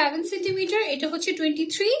হচ্ছে 7 সেন্টিমিটার, এটা হচ্ছে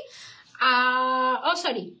 23,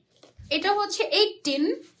 সরি এটা হচ্ছে 18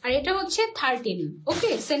 আর এটা হচ্ছে 13,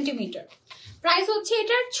 ওকে, সেন্টিমিটার। প্রাইস হচ্ছে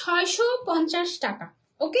এটার 650 টাকা।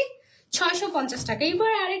 ওকে, 650 টাকা।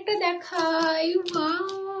 এবার আরেকটা দেখাই।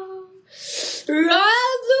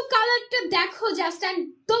 রয়্যাল ব্লু কালারটা দেখো, জাস্ট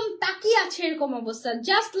একদম তাকিয়ে আছে এরকম অবস্থা।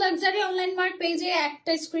 জাস্ট লাক্সারি অনলাইন মার্ট পেজে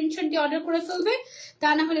একটা স্ক্রিনশট দিয়ে অর্ডার করে ফেলবে, তা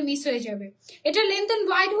না হলে মিস হয়ে যাবে। এটা লেন্থ এন্ড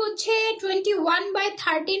ওয়াইড হচ্ছে 21 বাই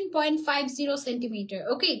 13.50 সেন্টিমিটার।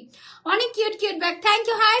 ওকে, অনেক cute cute bag. Thank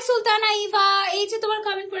you. High Sultana Eva, এই যে তোমার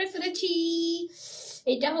কমেন্ট করে ফেলেছি।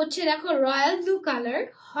 এটা হচ্ছে দেখো royal blue colour,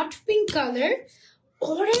 hot pink colour,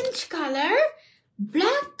 orange colour,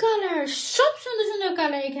 black colour, সব সুন্দর সুন্দর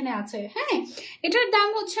কালার এখানে আছে। হ্যাঁ, এটার দাম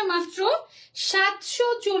হচ্ছে মাত্র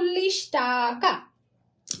 740 টাকা,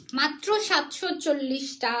 মাত্র 740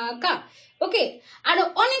 টাকা। ওকে, আরো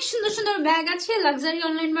অনেক সুন্দর সুন্দর ব্যাগ আছে লাক্সারি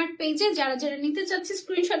অনলাইন মার্ট পেজে। যারা যারা নিতে চাচ্ছে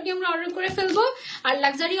স্ক্রিনশট দিয়ে আমরা অর্ডার করে ফেলবো। আর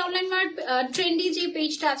লাক্সারি অনলাইন মার্ট ট্রেন্ডি যে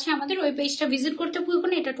পেজটা আছে আমাদের, ওই পেজটা ভিজিট করতে ভুলবো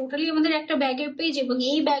না। এটা টোটালি আমাদের একটা ব্যাগের পেজ এবং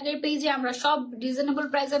এই ব্যাগের পেজে আমরা সব রিজনেবল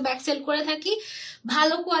প্রাইসে ব্যাগ সেল করে থাকি।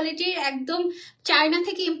 ভালো কোয়ালিটির, একদম চায়না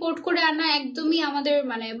থেকে ইম্পোর্ট করে আনা, একদমই আমাদের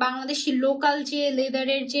মানে বাংলাদেশি লোকাল যে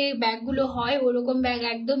লেদারের যে ব্যাগগুলো হয় ওরকম ব্যাগ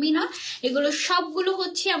একদমই না। এগুলো সবগুলো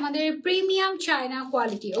হচ্ছে আমাদের প্রিমিয়াম চায়না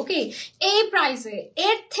কোয়ালিটি। ওকে, এই প্রাইসে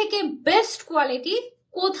এর থেকে বেস্ট কোয়ালিটি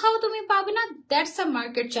কোথাও তুমি পাবে না, that's a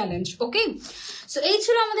market challenge. Okay, so এই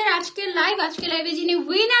ছিল আমাদের আজকের লাইভ। আজকের লাইভে যিনি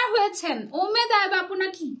উইনার হয়েছেন, ওমেদ আয় বাপু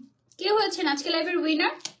নাকি কে হয়েছেন আজকে লাইভের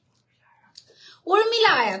উইনার?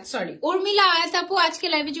 উর্মিলা আয়াত, সরি উর্মিলা আয়াত আপু আজকে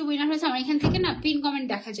লাইভে যে উইনার হয়েছে। আমার এখান থেকে না পিন কমেন্ট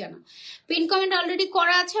দেখা যায় না, পিন কমেন্ট অলরেডি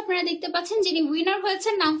করা আছে, আপনারা দেখতে পাচ্ছেন। যিনি উইনার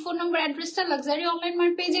হয়েছেন নাম, ফোন নম্বর, অ্যাড্রেসটা লাক্সারি অনলাইন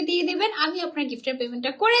মার্ট পেজে দিয়ে দিবেন, আমি আপনার গিফটের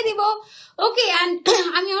পেমেন্টটা করে দিব। ওকে, অ্যান্ড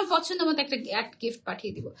আমি আমার পছন্দ মতো একটা গিফট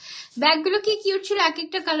পাঠিয়ে দিব। ব্যাগগুলো কি কিউট ছিল, এক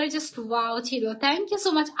একটা কালার জাস্ট ওয়াও ছিল। Thank you so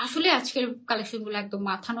much. আসলে আজকের কালেকশনগুলো একদম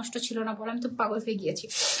মাথা নষ্ট ছিল না, বলে আমি তো পাগল হয়ে গিয়েছি।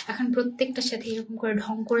 এখন প্রত্যেকটার সাথে এরকম করে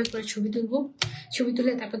ঢং করে করে ছবি তুলবো, ছবি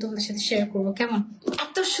তুলে তারপর তোমাদের সাথে শেয়ার করবো। কেমন,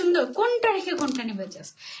 এত সুন্দর, কোনটা রেখে কোনটা নেবে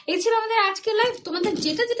জাস্ট। এই ছিল আমাদের আজকের লাইভ। তোমাদের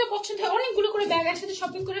যেটা যেটা পছন্দ হয় অনেকগুলো করে ব্যাগ একসাথে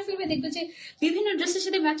শপিং করে ফেলবে, দেখবে যে বিভিন্ন ড্রেসের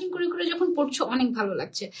সাথে ম্যাচিং করে করে যখন পড়ছো অনেক ভালো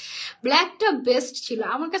লাগছে। ব্ল্যাকটা বেস্ট ছিল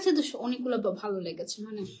আমার কাছে, তো অনেকগুলো ভালো লেগেছে,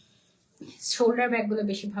 মানে শোল্ডার ব্যাগ গুলো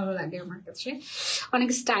বেশি ভালো লাগে আমার কাছে, অনেক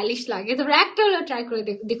স্টাইলিশ লাগে। তারপরে একটা হলো ট্রাই করে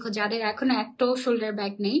দেখো, যাদের এখনো একটাও শোল্ডার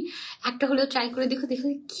ব্যাগ নেই, একটা হলেও ট্রাই করে দেখো, দেখো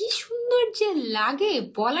কি সুন্দর যে লাগে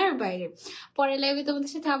বলার বাইরে। পরের লাইভে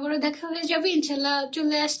তোমাদের সাথে আবারও দেখা হয়ে যাবে ইনশাল্লাহ।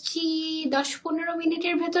 চলে আসছি 10-15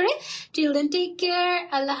 মিনিটের ভেতরে। টিল দেন টেক কেয়ার,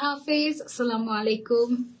 আল্লাহ হাফেজ, আসসালামু আলাইকুম।